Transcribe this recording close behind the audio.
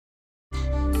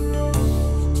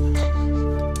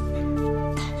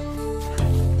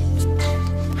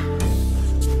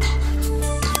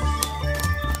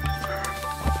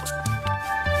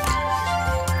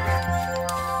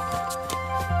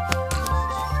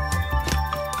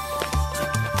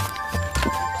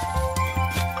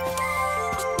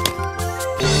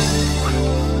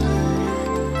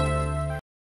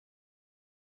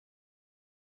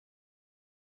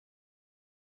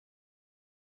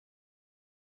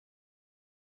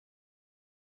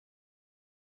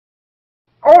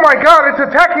Oh my god, it's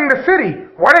attacking the city!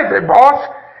 What is it,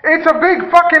 boss? It's a big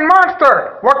fucking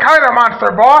monster! What kind of monster,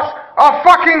 boss? A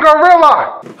fucking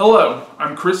gorilla! Hello,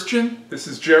 I'm Christian, this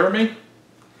is Jeremy,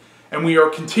 and we are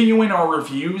continuing our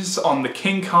reviews on the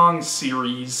King Kong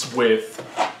series with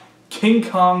King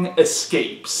Kong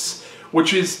Escapes,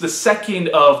 which is the second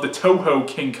of the Toho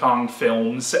King Kong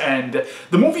films, and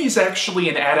the movie is actually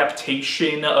an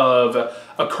adaptation of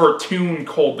a cartoon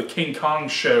called The King Kong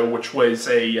Show, which was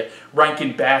a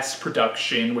Rankin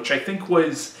production, which I think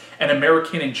was an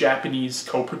American and Japanese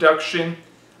co-production.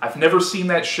 I've never seen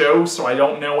that show, so I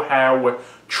don't know how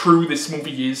true this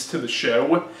movie is to the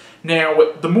show.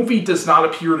 Now, the movie does not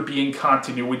appear to be in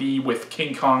continuity with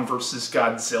King Kong vs.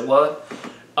 Godzilla,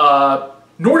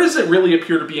 nor does it really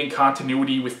appear to be in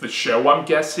continuity with the show, I'm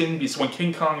guessing, because when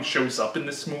King Kong shows up in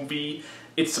this movie,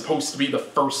 it's supposed to be the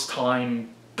first time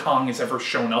Kong has ever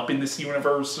shown up in this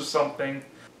universe or something.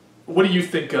 What do you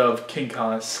think of King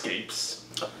Kong Escapes?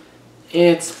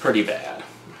 It's pretty bad.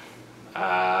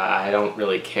 I don't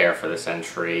really care for this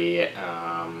entry.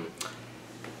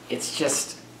 It's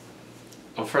just...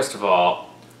 Well, first of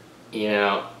all, you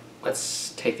know,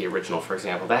 let's take the original, for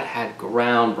example. That had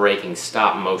groundbreaking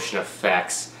stop-motion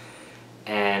effects.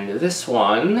 And this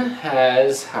one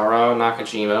has Haruo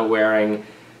Nakajima wearing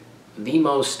the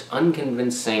most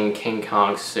unconvincing King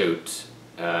Kong suit,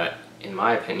 in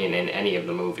my opinion, in any of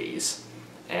the movies.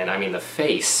 And I mean, the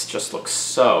face just looks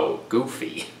so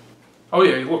goofy. Oh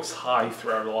yeah, he looks high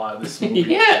throughout a lot of this movie.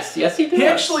 Yes he does. He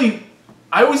actually...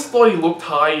 I always thought he looked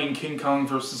high in King Kong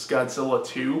vs. Godzilla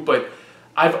too, but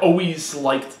I've always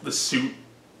liked the suit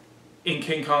in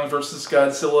King Kong vs.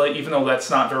 Godzilla, even though that's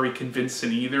not very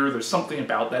convincing either. There's something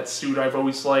about that suit I've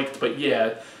always liked, but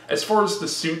yeah, as far as the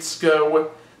suits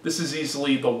go, this is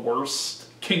easily the worst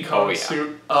King Kong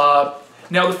suit.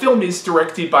 Now, the film is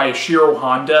directed by Ishiro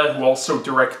Honda, who also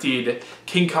directed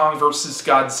King Kong vs.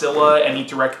 Godzilla, and he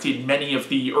directed many of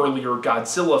the earlier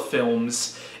Godzilla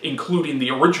films, including the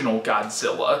original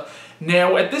Godzilla.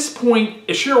 Now, at this point,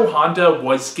 Ishiro Honda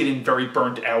was getting very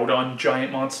burnt out on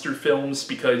giant monster films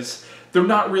because they're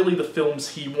not really the films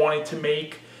he wanted to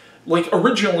make. Like,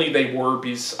 originally they were,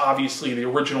 because obviously the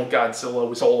original Godzilla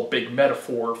was all a big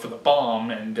metaphor for the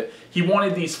bomb, and he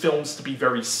wanted these films to be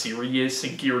very serious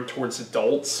and geared towards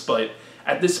adults, but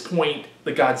at this point,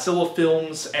 the Godzilla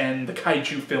films and the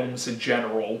kaiju films in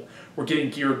general were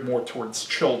getting geared more towards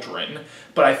children.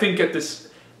 But I think at this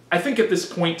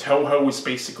point, Toho was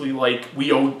basically like,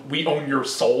 we own your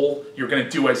soul, you're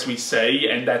gonna do as we say,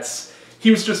 and that's... He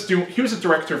was a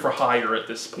director for hire at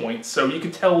this point, so you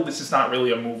could tell this is not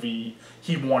really a movie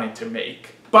he wanted to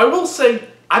make. But I will say,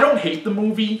 I don't hate the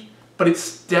movie, but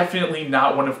it's definitely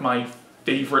not one of my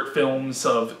favorite films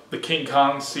of the King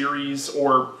Kong series,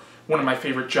 or one of my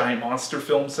favorite giant monster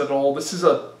films at all. It's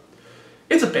a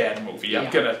bad movie, yeah.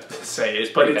 I'm gonna say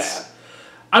it, but it's... Bad.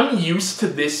 I'm used to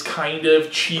this kind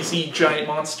of cheesy giant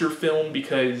monster film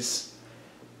because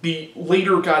the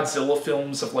later Godzilla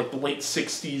films of like the late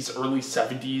 60s, early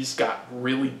 70s got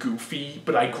really goofy,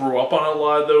 but I grew up on a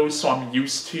lot of those, so I'm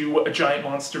used to a giant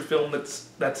monster film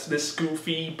that's this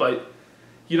goofy. But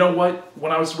you know what?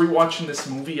 When I was rewatching this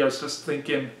movie, I was just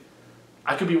thinking,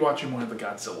 I could be watching one of the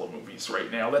Godzilla movies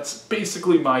right now. That's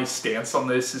basically my stance on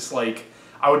this, is like,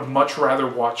 I would much rather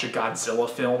watch a Godzilla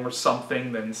film or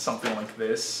something than something like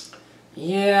this.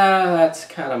 Yeah, that's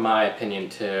kind of my opinion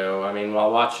too. I mean,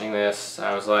 while watching this,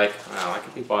 I was like, wow, I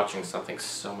could be watching something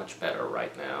so much better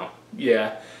right now.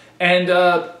 Yeah, and,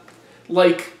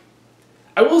 like,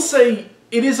 I will say,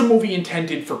 it is a movie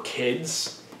intended for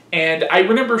kids, and I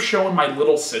remember showing my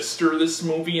little sister this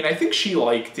movie, and I think she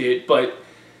liked it, but...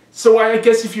 So I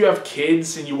guess if you have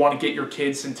kids and you want to get your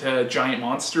kids into giant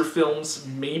monster films,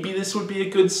 maybe this would be a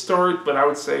good start, but I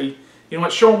would say, you know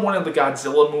what, show them one of the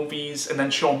Godzilla movies, and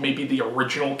then show them maybe the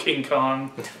original King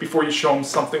Kong before you show them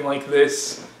something like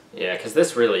this. Yeah, because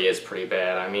this really is pretty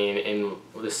bad. I mean, in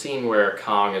the scene where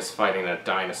Kong is fighting that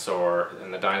dinosaur,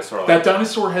 and the dinosaur... Like, that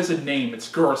dinosaur has a name,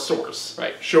 it's Gyrosaurus.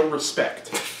 Right. Show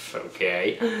respect.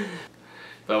 Okay.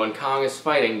 But when Kong is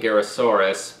fighting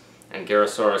Gyrosaurus, and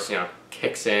Gyrosaurus, you know,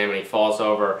 kicks him and he falls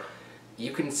over,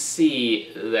 you can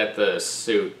see that the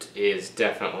suit is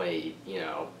definitely, you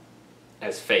know,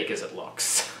 as fake as it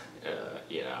looks.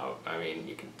 You know, I mean,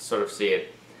 you can sort of see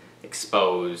it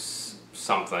expose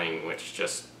something which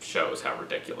just shows how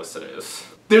ridiculous it is.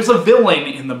 There's a villain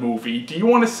in the movie. Do you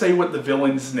want to say what the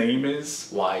villain's name is?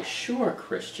 Why, sure,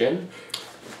 Christian.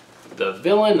 The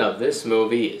villain of this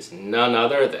movie is none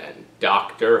other than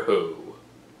Doctor Who.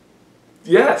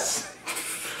 Yes!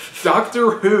 Doctor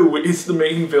Who is the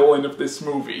main villain of this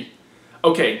movie.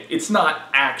 okay, it's not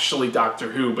actually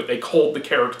Doctor Who, but they called the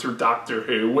character Doctor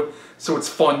Who, so it's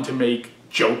fun to make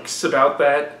jokes about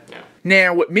that. Yeah.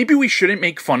 Now, maybe we shouldn't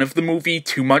make fun of the movie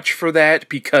too much for that,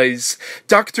 because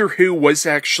Doctor Who was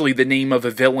actually the name of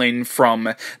a villain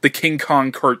from the King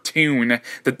Kong cartoon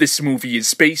that this movie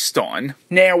is based on.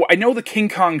 Now, I know the King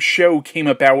Kong show came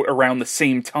about around the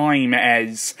same time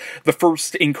as the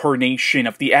first incarnation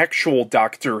of the actual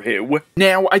Doctor Who.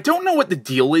 Now, I don't know what the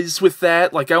deal is with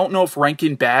that. Like, I don't know if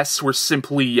Rankin Bass were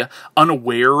simply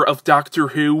unaware of Doctor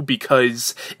Who,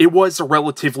 because it was a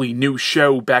relatively new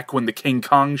show back when the King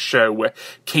Kong show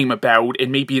came about,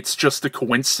 and maybe it's just a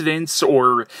coincidence,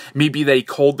 or maybe they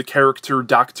called the character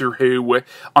Doctor Who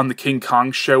on the King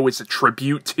Kong show as a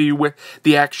tribute to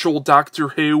the actual Doctor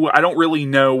Who. I don't really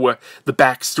know the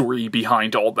backstory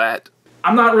behind all that.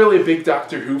 I'm not really a big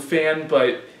Doctor Who fan,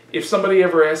 but if somebody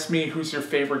ever asks me who's your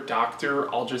favorite Doctor,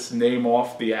 I'll just name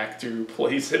off the actor who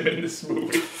plays him in this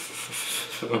movie.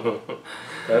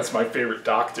 That's my favorite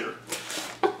Doctor.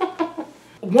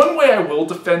 One way I will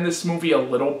defend this movie a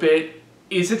little bit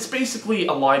is it's basically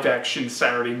a live-action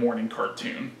Saturday morning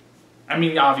cartoon. I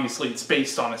mean, obviously it's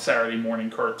based on a Saturday morning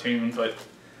cartoon, but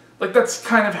like that's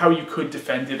kind of how you could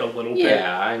defend it a little bit.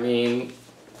 Yeah, I mean,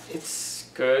 it's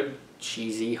good,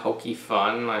 cheesy, hokey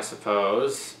fun, I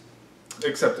suppose.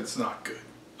 Except it's not good.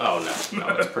 Oh no,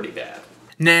 it's pretty bad.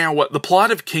 Now, the plot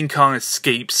of King Kong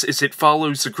Escapes is it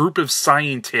follows a group of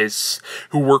scientists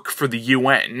who work for the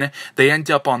UN. They end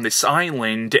up on this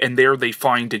island, and there they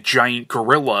find a giant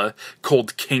gorilla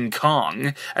called King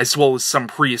Kong, as well as some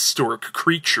prehistoric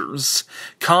creatures.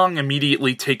 Kong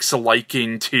immediately takes a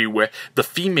liking to the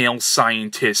female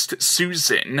scientist,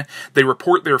 Susan. They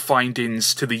report their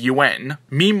findings to the UN.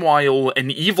 Meanwhile,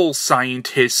 an evil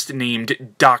scientist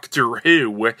named Doctor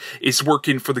Who is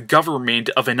working for the government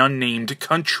of an unnamed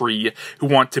country who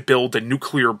want to build a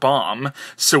nuclear bomb,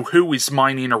 so Who is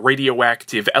mining a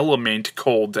radioactive element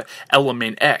called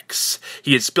Element X.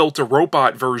 He has built a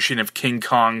robot version of King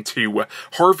Kong to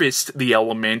harvest the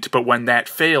element, but when that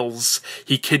fails,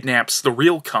 he kidnaps the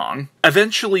real Kong.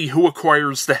 Eventually, Who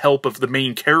acquires the help of the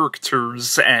main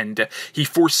characters, and he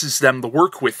forces them to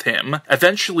work with him.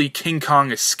 Eventually, King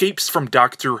Kong escapes from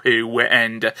Doctor Who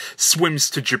and swims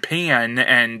to Japan,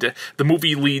 and the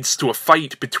movie leads to a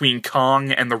fight between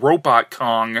Kong and the robot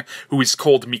Kong, who is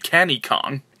called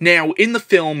Mechani-Kong. Now, in the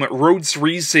film, Rhodes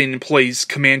Reason plays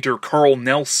Commander Carl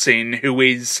Nelson, who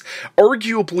is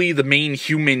arguably the main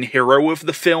human hero of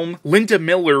the film. Linda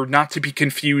Miller, not to be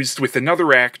confused with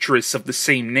another actress of the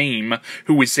same name,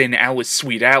 who was in Alice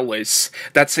Sweet Alice.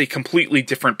 That's a completely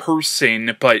different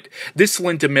person, but this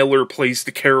Linda Miller plays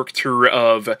the character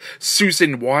of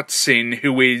Susan Watson,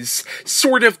 who is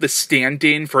sort of the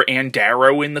stand-in for Ann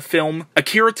Darrow in the film.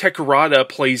 Akira Takarada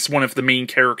plays one of the main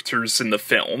characters in the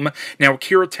film. Now,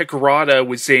 Akira Takarada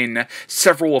was in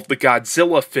several of the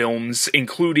Godzilla films,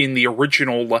 including the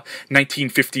original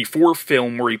 1954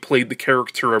 film where he played the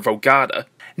character of Ogata.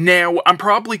 Now, I'm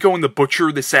probably going to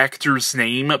butcher this actor's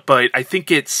name, but I think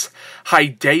it's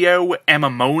Hideyo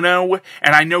Amamoto,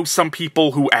 and I know some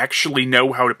people who actually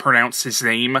know how to pronounce his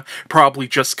name probably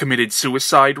just committed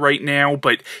suicide right now,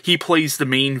 but he plays the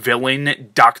main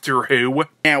villain, Doctor Who.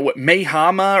 Now,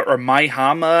 Hama, or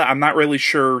Hama, I'm not really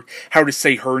sure how to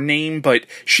say her name, but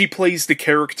she plays the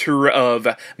character of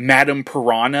Madame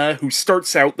Piranha, who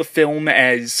starts out the film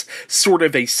as sort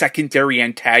of a secondary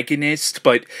antagonist,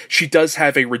 but she does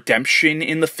have a redemption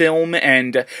in the film,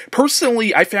 and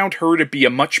personally, I found her to be a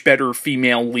much better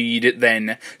female lead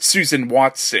than Susan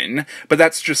Watson, but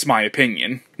that's just my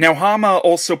opinion. Now, Hama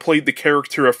also played the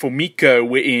character of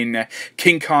Fumiko in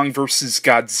King Kong vs.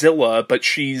 Godzilla, but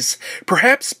she's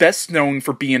perhaps best known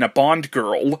for being a Bond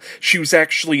girl. She was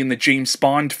actually in the James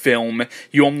Bond film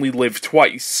You Only Live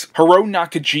Twice. Haruo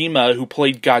Nakajima, who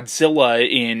played Godzilla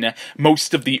in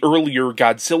most of the earlier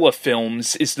Godzilla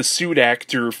films, is the suit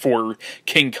actor for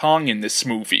King Kong in this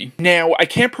movie. Now, I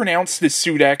can't pronounce this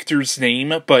suit actor's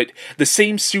name, but the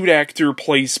same suit actor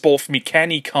plays both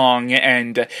Mechani-Kong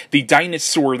and the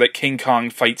dinosaur that King Kong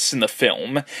fights in the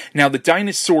film. Now, the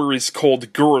dinosaur is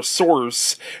called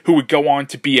Gurosaurus, who would go on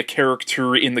to be a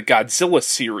character in the Godzilla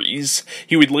series.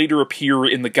 He would later appear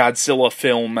in the Godzilla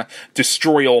film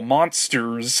Destroy All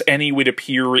Monsters, and he would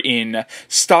appear in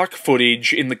stock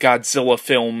footage in the Godzilla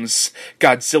films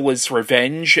Godzilla's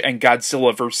Revenge and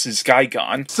Godzilla vs.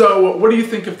 Gigan. So, what do you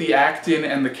think of the acting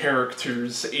and the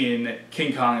characters in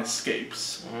King Kong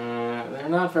Escapes? They're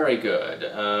not very good.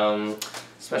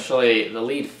 Especially the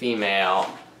lead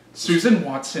female. Susan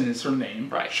Watson is her name.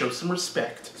 Right. Show some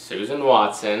respect. Susan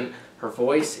Watson. Her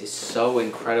voice is so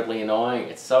incredibly annoying.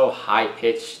 It's so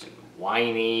high-pitched and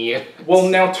whiny. Well,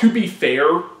 now, to be fair,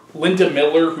 Linda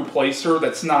Miller, who plays her,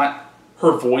 that's not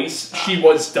her voice. She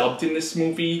was dubbed in this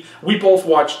movie. We both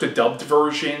watched the dubbed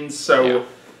version, so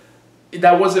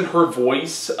that wasn't her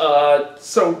voice.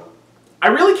 So I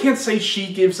really can't say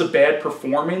she gives a bad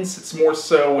performance. It's more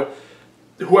so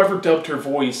whoever dubbed her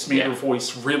voice made her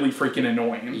voice really freaking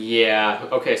annoying. Yeah,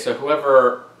 okay, so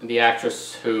whoever the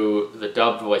actress who the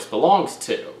dubbed voice belongs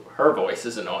to, her voice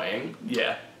is annoying.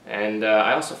 Yeah. And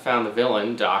I also found the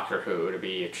villain, Doctor Who, to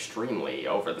be extremely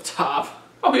over the top.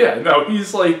 Oh yeah, no,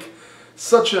 he's like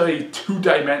such a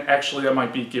actually that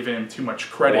might be giving him too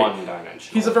much credit.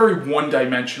 One-dimensional. He's a very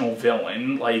one-dimensional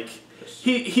villain. Like,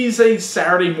 he's a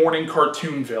Saturday morning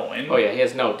cartoon villain. Oh yeah, he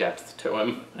has no depth to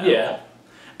him. Yeah.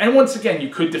 And once again, you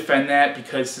could defend that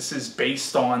because this is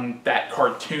based on that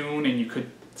cartoon, and you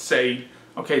could say,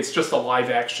 okay, it's just a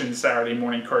live-action Saturday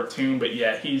morning cartoon, but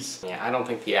yeah, he's... Yeah, I don't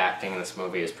think the acting in this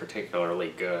movie is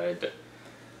particularly good.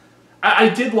 I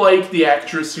did like the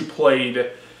actress who played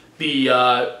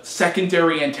the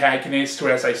secondary antagonist, who,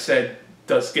 as I said,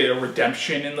 does get a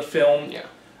redemption in the film. Yeah.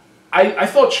 I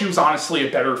thought she was honestly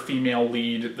a better female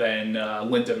lead than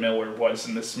Linda Miller was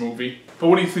in this movie. But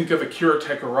what do you think of Akira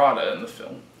Takarada in the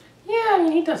film? Yeah, I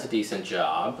mean, he does a decent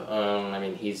job. I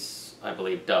mean, he's, I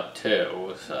believe, dubbed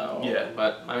too, so... Yeah.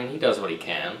 But, I mean, he does what he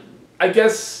can. I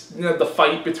guess, you know, the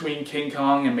fight between King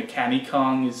Kong and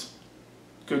Mechani-Kong is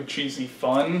good, cheesy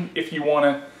fun, if you want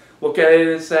to look at it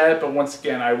as that. But once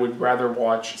again, I would rather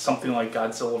watch something like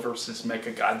Godzilla vs.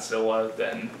 Mechagodzilla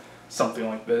than something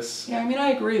like this. Yeah, I mean,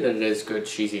 I agree that it is good,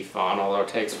 cheesy fun, although it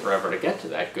takes forever to get to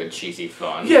that good, cheesy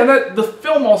fun. Yeah, the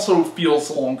film also feels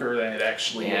longer than it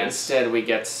actually is. Instead, we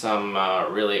get some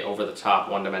really over-the-top,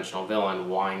 one-dimensional villain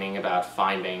whining about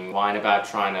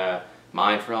trying to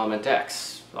mine for Element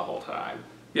X the whole time.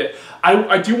 Yeah,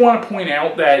 I do want to point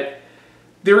out that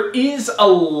there is a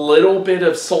little bit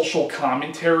of social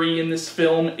commentary in this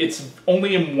film. It's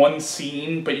only in one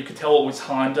scene, but you could tell it was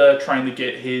Honda trying to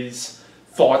get his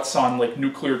thoughts on, like,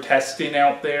 nuclear testing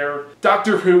out there.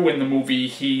 Doctor Who in the movie,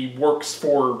 he works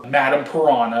for Madame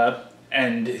Piranha,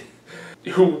 and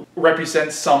who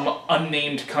represents some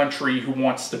unnamed country who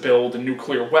wants to build a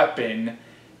nuclear weapon,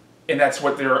 and that's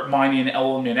what they're mining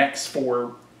Element X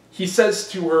for. He says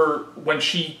to her, when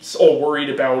she's all worried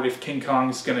about if King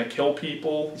Kong's gonna kill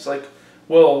people, he's like,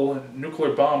 well, a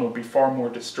nuclear bomb would be far more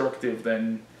destructive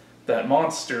than that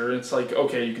monster. It's like,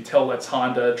 okay, you can tell that's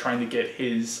Honda trying to get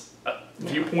his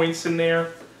viewpoints in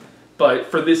there, but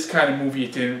for this kind of movie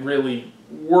it didn't really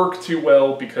work too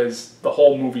well because the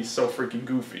whole movie's so freaking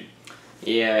goofy.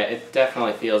 Yeah, it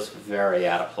definitely feels very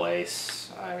out of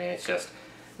place. I mean, it's just,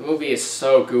 the movie is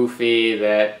so goofy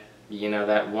that, you know,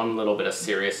 that one little bit of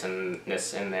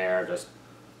seriousness in there just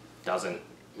doesn't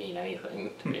mean anything,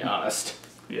 to be honest.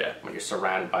 Yeah. When you're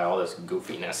surrounded by all this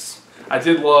goofiness. I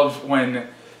did love when,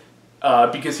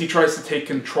 because he tries to take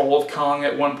control of Kong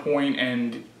at one point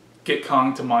and get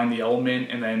Kong to mine the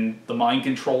element, and then the mind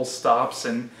control stops,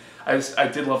 and I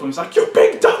did love when he's like, you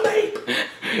big dumb ape!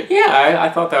 Yeah, I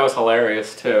thought that was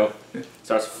hilarious too.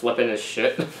 Starts flipping his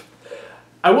shit.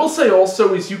 I will say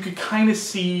also is you could kind of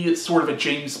see sort of a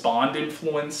James Bond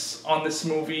influence on this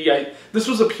movie. This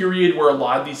was a period where a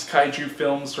lot of these kaiju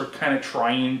films were kind of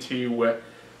trying to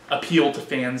appeal to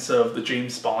fans of the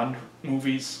James Bond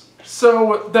movies.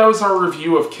 So that was our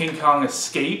review of King Kong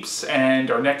Escapes,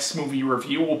 and our next movie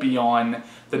review will be on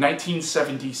the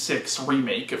 1976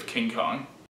 remake of King Kong.